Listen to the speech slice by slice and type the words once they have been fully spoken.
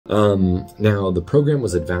Now, the program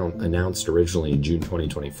was announced originally in June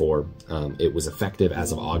 2024. It was effective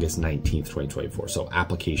as of August 19th, 2024. So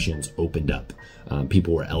applications opened up.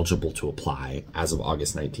 People were eligible to apply as of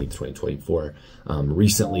August 19th, 2024.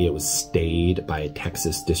 Recently, it was stayed by a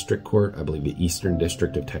Texas district court. I believe the Eastern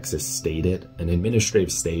District of Texas stayed it. An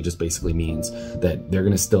administrative stay just basically means that they're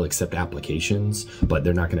going to still accept applications, but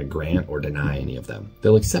they're not going to grant or deny any of them.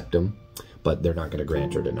 They'll accept them, but they're not going to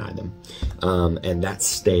grant or deny them. And that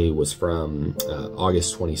stay was from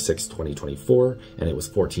August 26, 2024, and it was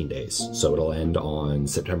 14 days. So it'll end on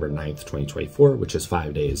September 9th, 2024, which is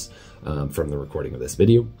 5 days from the recording of this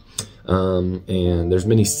video. And there's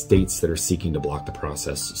many states that are seeking to block the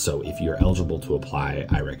process. So if you're eligible to apply,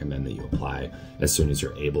 I recommend that you apply as soon as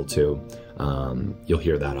you're able to. You'll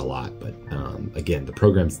hear that a lot, but again, the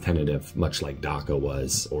program's tentative, much like DACA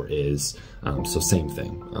was or is. So same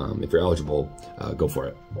thing. If you're eligible, go for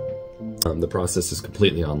it. The process is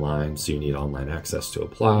completely online, so you need online access to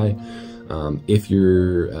apply. If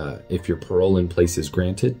your parole in place is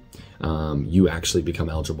granted, you actually become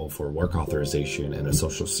eligible for work authorization and a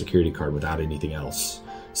social security card without anything else.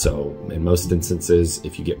 So in most instances,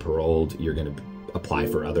 if you get paroled, you're going to apply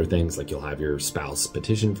for other things, like you'll have your spouse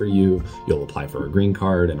petition for you, you'll apply for a green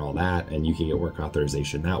card and all that, and you can get work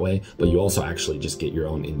authorization that way. But you also actually just get your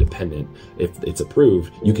own independent, if it's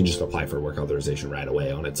approved, you can just apply for work authorization right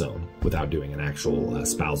away on its own without doing an actual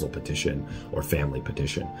spousal petition or family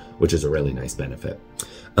petition, which is a really nice benefit.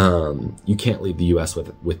 You can't leave the US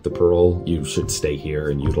with the parole. You should stay here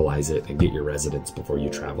and utilize it and get your residence before you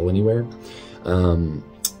travel anywhere.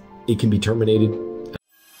 It can be terminated